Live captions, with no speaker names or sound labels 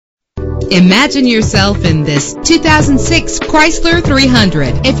Imagine yourself in this 2006 Chrysler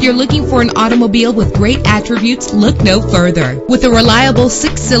 300. If you're looking for an automobile with great attributes, look no further. With a reliable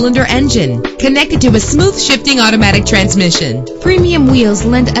 6-cylinder engine connected to a smooth shifting automatic transmission, premium wheels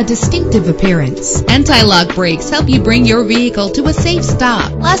lend a distinctive appearance. Anti-lock brakes help you bring your vehicle to a safe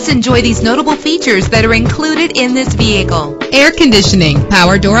stop. Plus, enjoy these notable features that are included in this vehicle: air conditioning,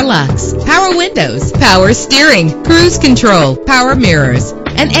 power door locks, power windows, power steering, cruise control, power mirrors,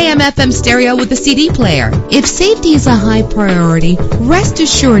 an AM/FM stereo with a CD player. If safety is a high priority, rest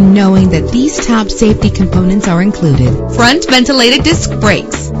assured knowing that these top safety components are included: front ventilated disc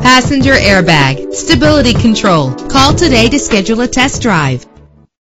brakes, passenger airbag, stability control. Call today to schedule a test drive.